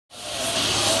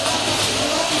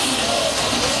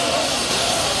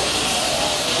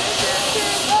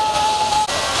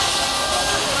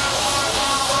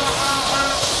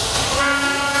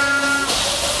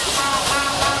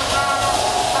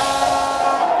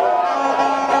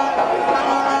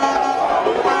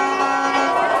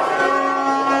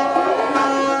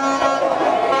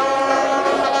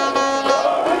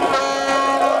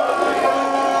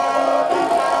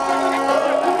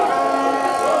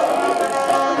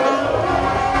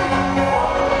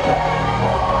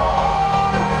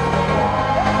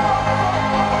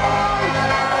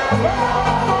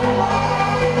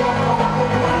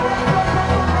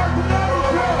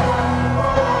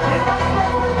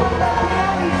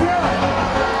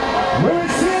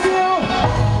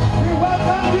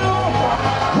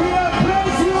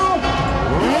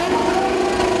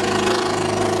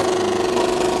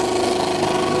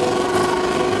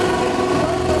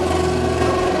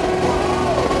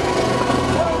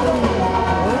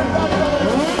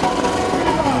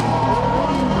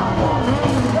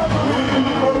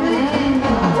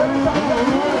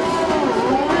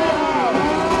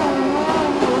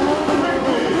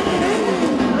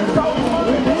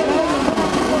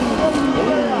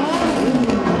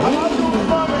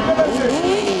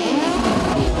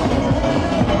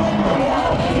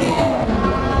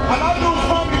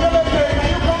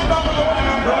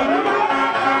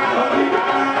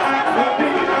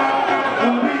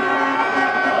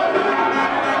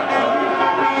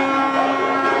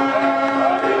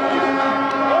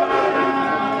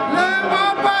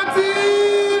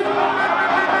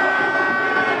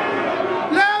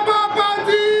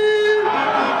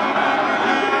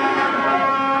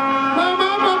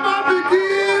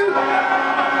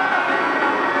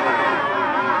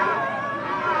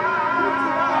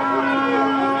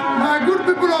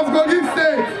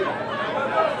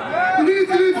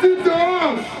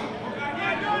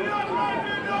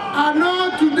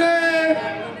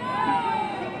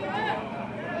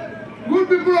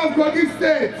of Kogi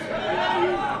State.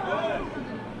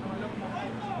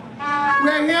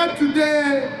 We're here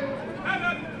today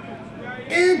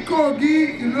in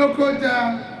Kogi, in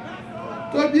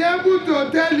Lokoja, to be able to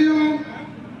tell you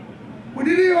we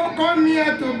didn't come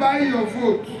here to buy your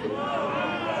vote.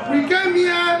 We came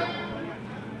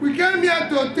here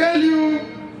to tell you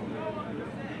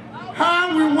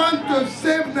how we want to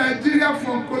save Nigeria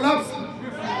from collapsing.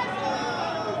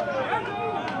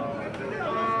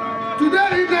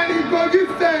 Today in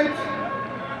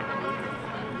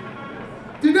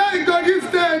Kogi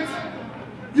State,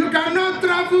 you cannot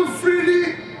travel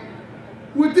freely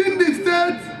within the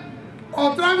state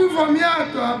or travel from here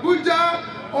to Abuja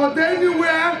or to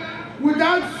anywhere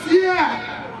without fear.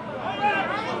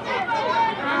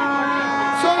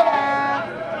 So,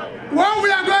 what we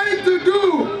are going to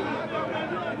do,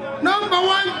 number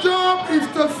one job is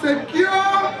to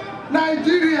secure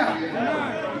Nigeria.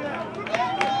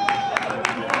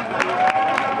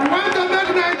 We want to make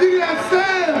Nigeria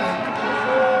safe.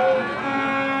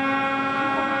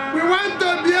 We want to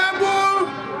be able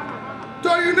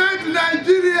to unite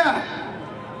Nigeria.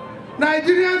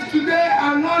 Nigerians today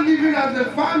are not living as a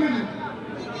family.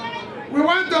 We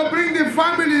want to bring the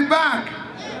family back.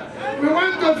 We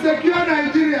want to secure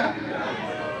Nigeria.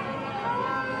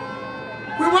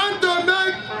 We want to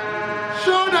make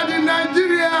sure that in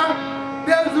Nigeria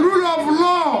there's rule of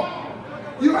law.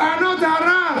 You are not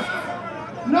harassed.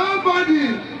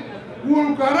 Nobody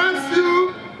will harass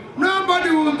you. Nobody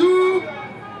will do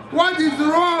what is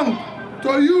wrong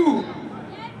to you.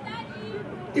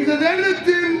 If there's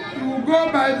anything, you will go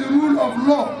by the rule of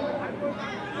law.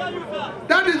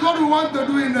 That is what we want to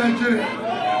do in Nigeria.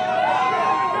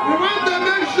 We want to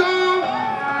make sure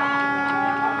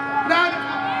that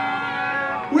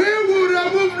we will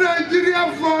remove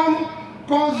Nigeria from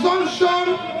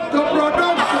consumption to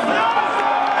production.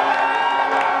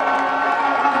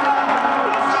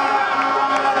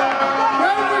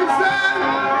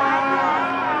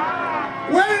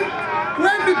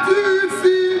 When the TUC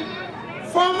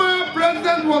former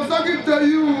president was talking to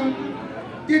you,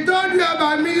 he told you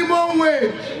about minimum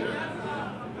wage.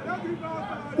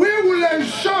 We will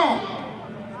ensure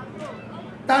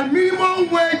that minimum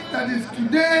wage that is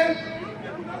today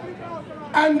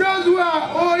and those who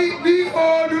are being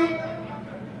owed,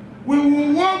 we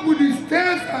will work with the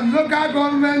states and local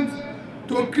governments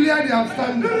to clear the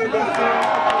outstanding.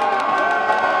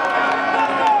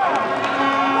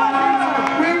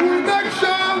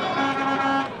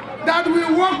 That we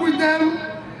work with them,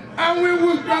 and when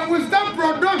we start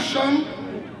production,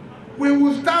 we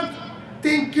will start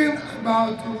thinking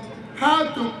about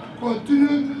how to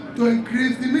continue to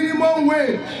increase the minimum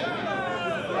wage.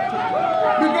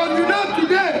 Because you know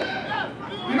today,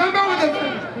 remember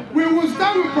we will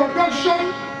start with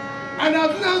production, and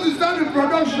as soon as we start with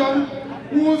production,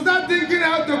 we will start thinking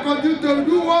how to continue to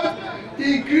do what?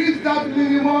 Increase that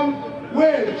minimum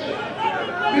wage.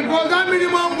 Because that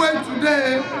minimum wage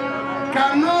today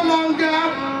can no longer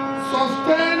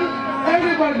sustain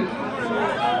anybody.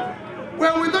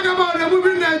 When we talk about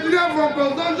removing Nigeria from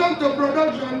consumption to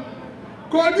production,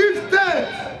 Kogi State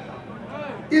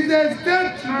is a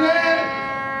state today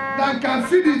that can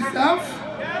feed itself.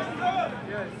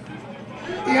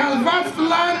 It has vast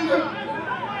land.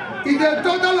 It's a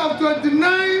total of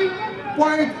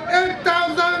 29.8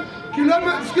 thousand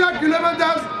square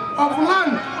kilometers of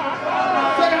land.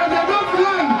 So it has enough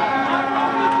land.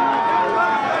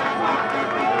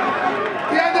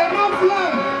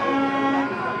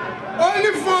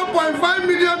 Only 4.5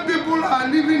 million people are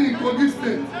living in Kogi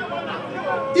State.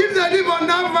 If they live on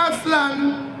that vast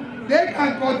land, they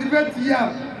can cultivate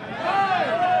yam.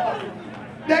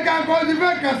 They can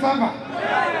cultivate cassava.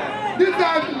 These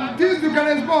are things you can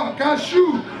export,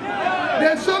 cashew.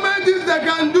 There's so many things they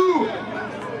can do.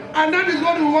 And that is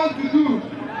what we want to do.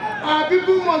 Our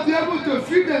people must be able to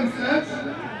feed themselves.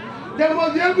 They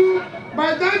must be able,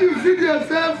 by the time you feed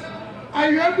yourself,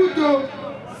 and you're able to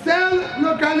sell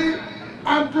locally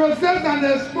and process and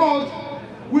export,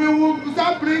 we will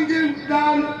start bringing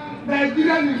down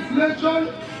Nigerian inflation.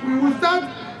 We will start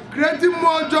creating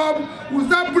more jobs. We will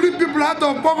start pulling people out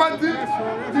of poverty.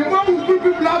 The more we pull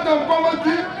people out of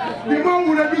poverty, the more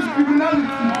we reduce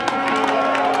criminality.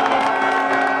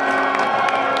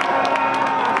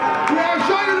 We are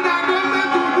showing that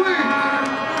government will do it.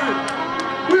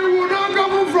 We will not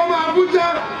govern from Abuja.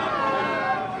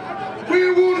 We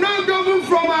will not govern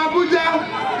from Abuja.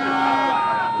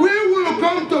 We will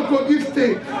come to Kogi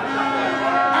State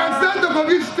and send the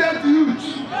Kogi State youth,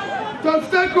 to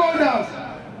stakeholders.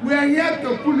 We are here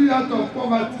to pull you out of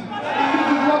poverty. This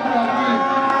is what we are doing.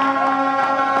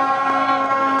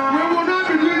 We will not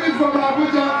be doing it from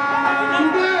Abuja.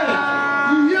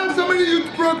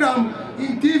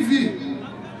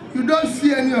 don't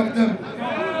see any of them.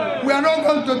 We are not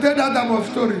going to tell that type of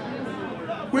story.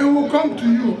 We will come to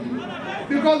you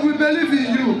because we believe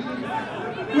in you.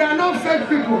 We are not fake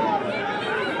people.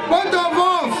 Both of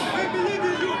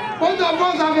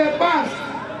us have a past.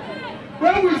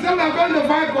 When we say we are going to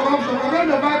fight corruption, we are going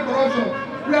to fight corruption.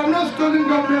 We have not stolen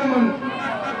government money.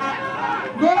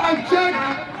 Go and check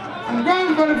and go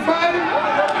and verify.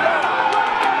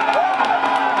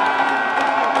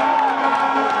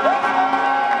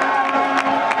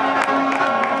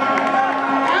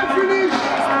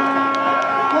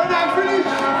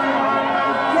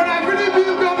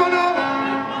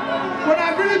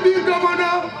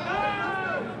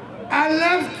 I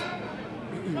left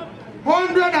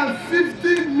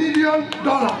 $150 million. I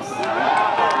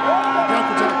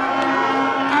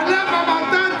left about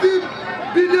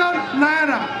 30 billion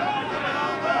naira.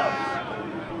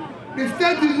 The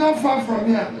state is not far from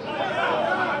here.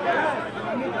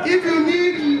 If you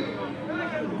need,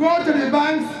 go to the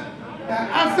banks,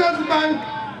 Access Bank,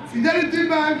 Fidelity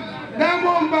Bank,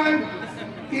 Diamond Bank.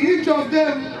 In each of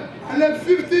them, I left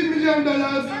 $50 million,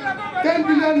 10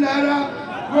 billion naira.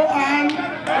 Go on.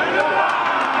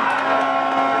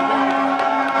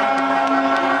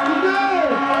 Today,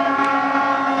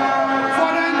 for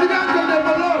Nigeria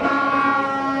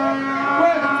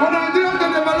to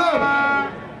develop,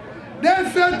 they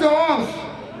said to us,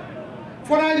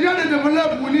 for Nigeria to develop,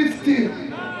 we need steel.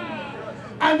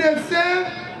 And they say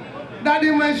that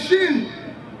the machine,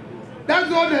 that's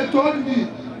what they told me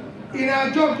in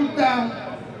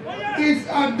Ajokuta, is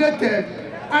outdated.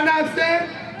 And I say,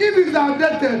 if it's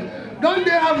outdated, don't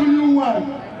they have a new one?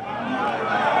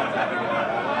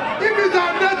 If it's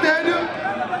outdated,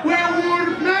 we will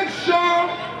make sure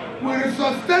we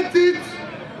resuscitate it,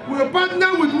 we'll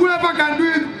partner with whoever can do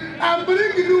it, and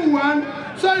bring a new one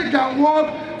so it can work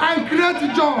and create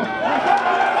a job.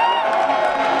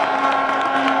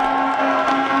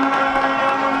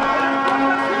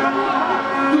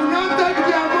 Do not take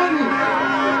their money.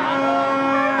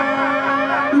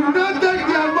 Do not take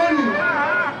their money.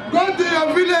 Go to your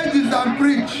villages and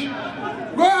preach.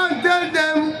 Go and tell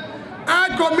them our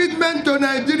commitment to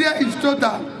Nigeria is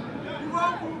total.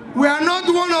 We are not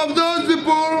one of those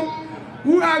people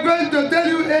who are going to tell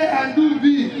you A and do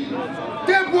B.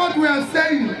 Take what we are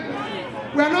saying.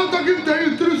 We are not talking to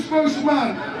you through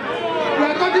spokesman. We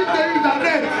are talking to you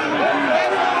direct. We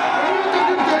are not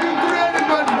talking to you through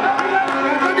anybody. We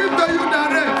are talking to you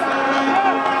direct.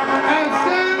 And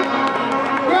say,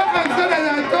 go and say that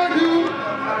I told you,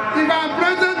 if I'm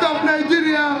president of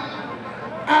Nigeria,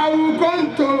 I will come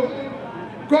to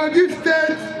Kogi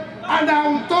State and I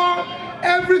will tour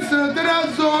every senatorial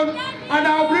zone and I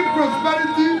will bring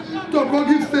prosperity to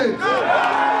Kogi State.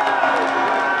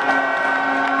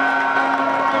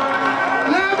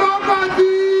 Labour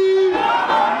Party!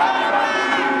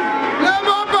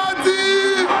 Labour Party!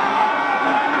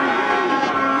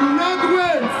 Do not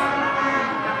wait.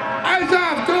 As I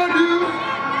have told you,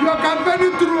 you are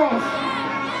campaigning through us.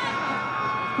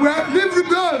 We have lived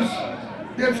with us.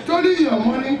 They've stolen your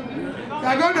money. They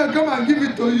are going to come and give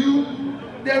it to you.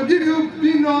 They'll give you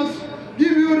peanuts,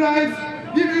 give you rice,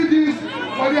 give you this,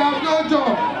 but they have no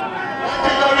job.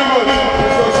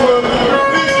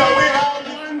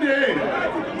 One day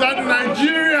that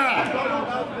Nigeria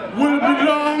will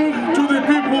belong to the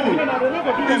people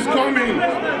is coming.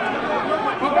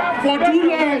 For too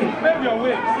long,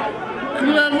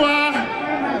 clever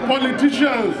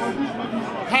politicians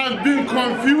have been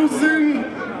confusing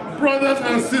brothers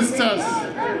and sisters.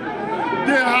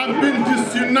 They have been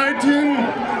disuniting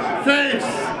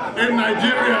faiths in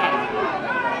Nigeria.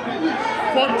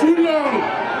 For too long,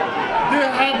 they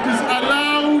have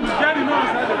disallowed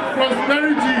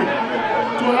prosperity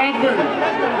to happen.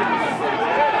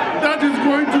 That is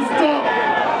going to stop.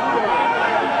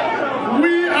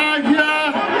 We are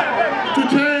here to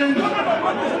change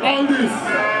all this.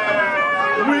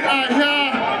 We are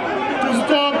here to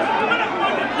stop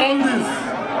all this.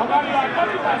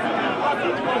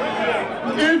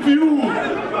 If you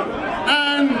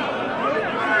and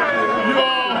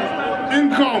your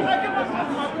income,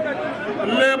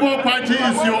 Labour Party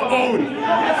is your own.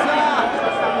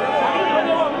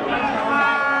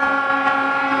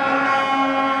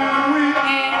 We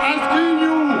are asking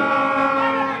you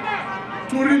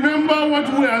to remember what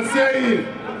we are saying.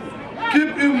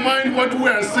 Keep in mind what we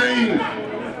are saying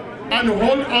and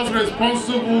hold us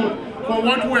responsible for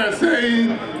what we are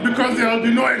saying, because there will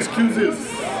be no excuses.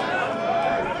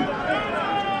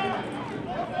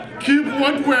 Keep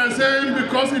what we are saying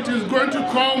because it is going to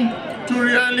come to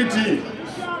reality.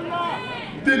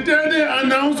 The day they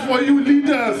announce for you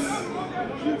leaders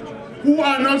who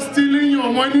are not stealing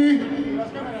your money,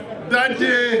 that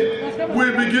day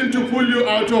we begin to pull you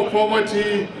out of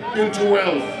poverty into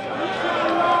wealth.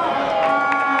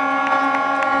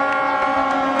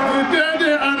 The day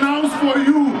they announce for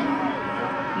you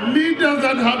leaders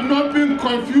that have not been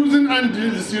confusing and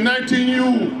disuniting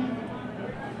you,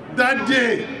 that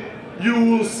day you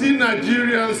will see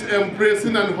Nigerians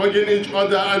embracing and hugging each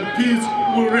other, and peace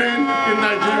will reign in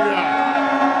Nigeria.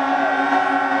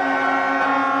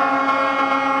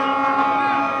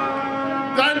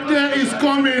 That day is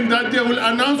coming, that they will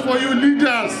announce for you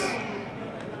leaders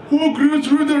who grew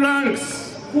through the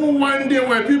ranks, who one day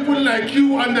were people like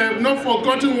you and they have not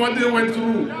forgotten what they went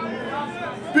through.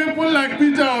 People like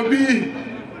Peter Obi,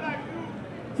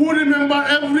 who remember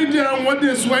every day and what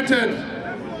they sweated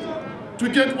to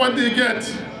get what they get.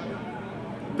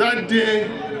 That day,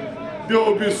 they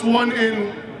will be sworn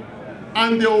in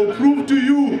and they will prove to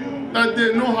you that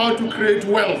they know how to create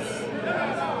wealth.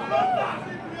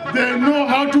 They know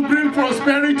how to bring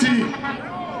prosperity,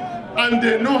 and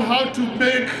they know how to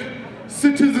make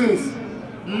citizens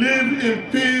live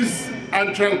in peace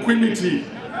and tranquility.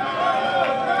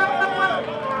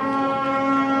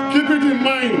 Keep it in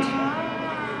mind,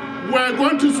 we're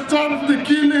going to stop the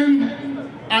killing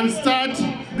and start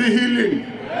the healing.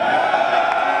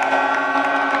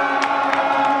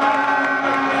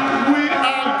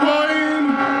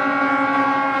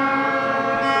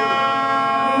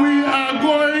 We are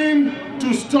going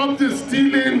to stop the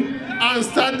stealing and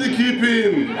start the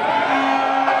keeping.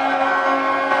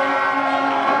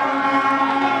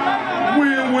 We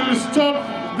will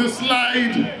stop the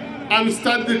slide and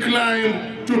start the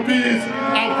climb to peace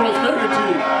and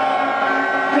prosperity.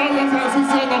 Brothers and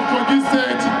sisters of Kogi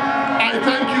State, I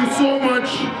thank you so much.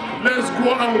 Let's go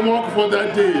and work for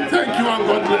that day. Thank you and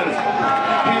God bless.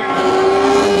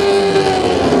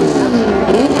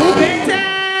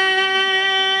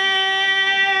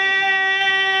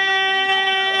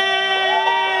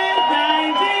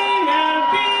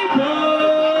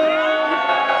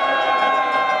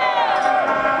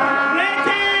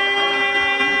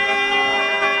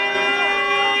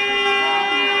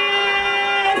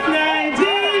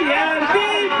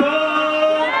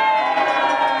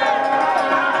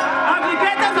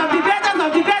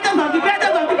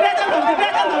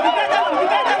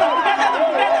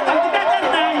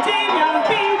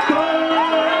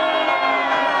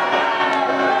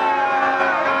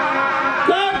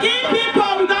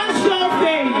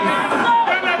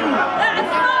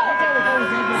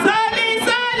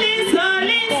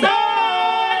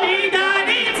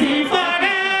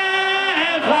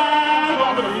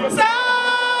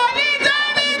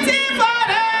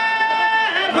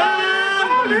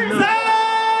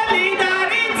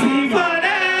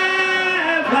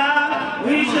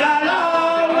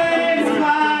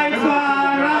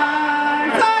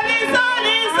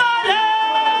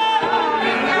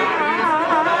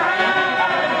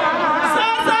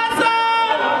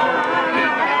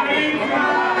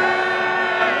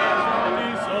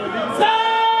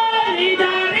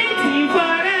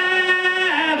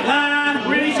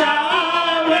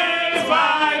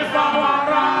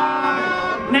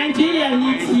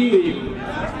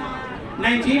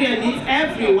 Nigeria needs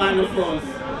every one of us.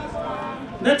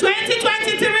 The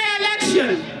 2023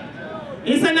 election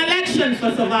is an election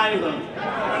for survival.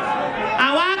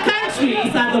 Our country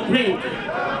is at the brink.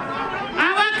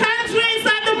 Our country is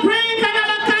at the brink, and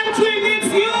our country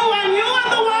needs you, and you are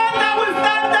the one that will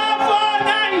stand up for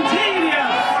Nigeria.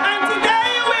 And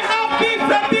today we have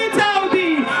Peter Obi,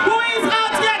 who is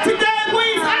out here today, who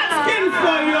is asking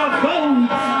for your vote.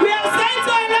 We have said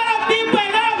to a lot of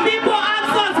people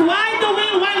ask us, why do we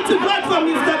want to vote for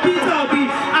Mr. Peter Obi?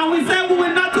 And we say we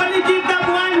will not only give them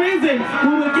one reason,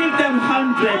 we will give them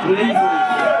 100 reasons.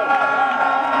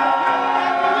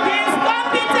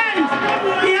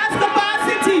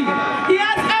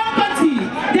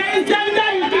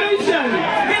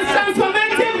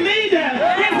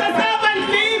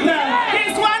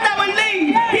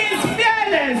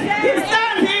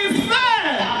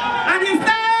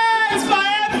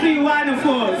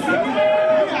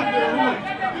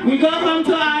 We go home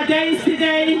to our days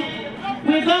today.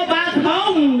 We go back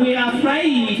home. We are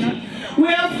afraid. We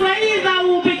are afraid that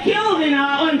we'll be killed in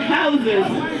our own houses.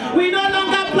 We no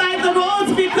longer ply the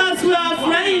roads because we are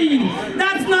afraid.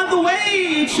 That's not the way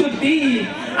it should be.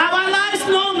 Our lives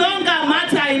no longer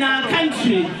matter in our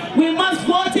country. We must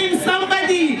vote in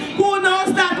somebody who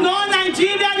knows that no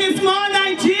Nigerian is more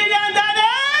Nigerian than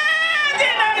any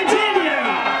Nigerian.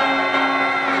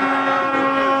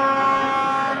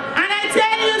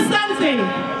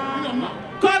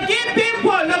 Kogi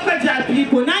people, Lokoja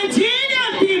people,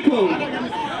 Nigerian people,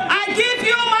 I give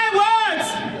you my words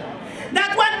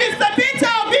that when Mr.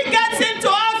 Peter Obi gets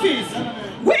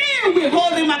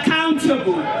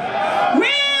accountable.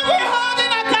 We will hold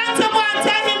him accountable and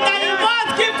tell him that he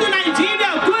must give to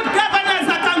Nigeria good governance,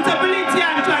 accountability,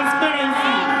 and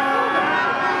transparency.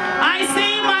 I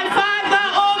see my father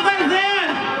over there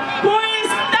who is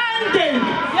standing.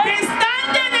 He's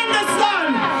standing in the sun.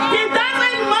 He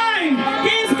doesn't mind.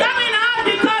 He's coming out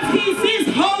because he sees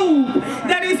hope.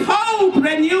 There is hope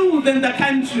renewed in the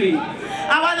country.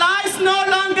 Our lives no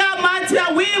longer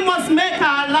matter. We must make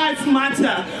our lives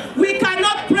matter. We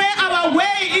cannot pray our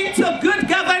way into good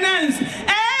governance.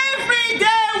 Every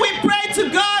day we pray to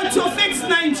God to fix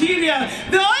Nigeria.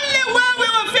 The only way we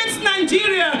will fix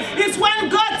Nigeria is when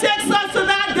God takes us to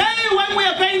that day when we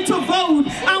are going to vote.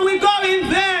 And we go in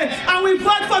there and we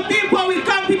vote for people with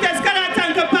competence, character,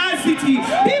 and capacity.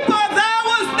 People that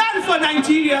will stand for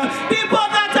Nigeria. People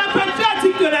that are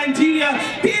patriotic to Nigeria.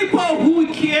 People who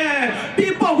care.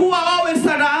 People who are always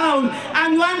around.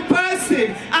 And one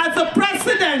person as the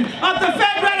president of the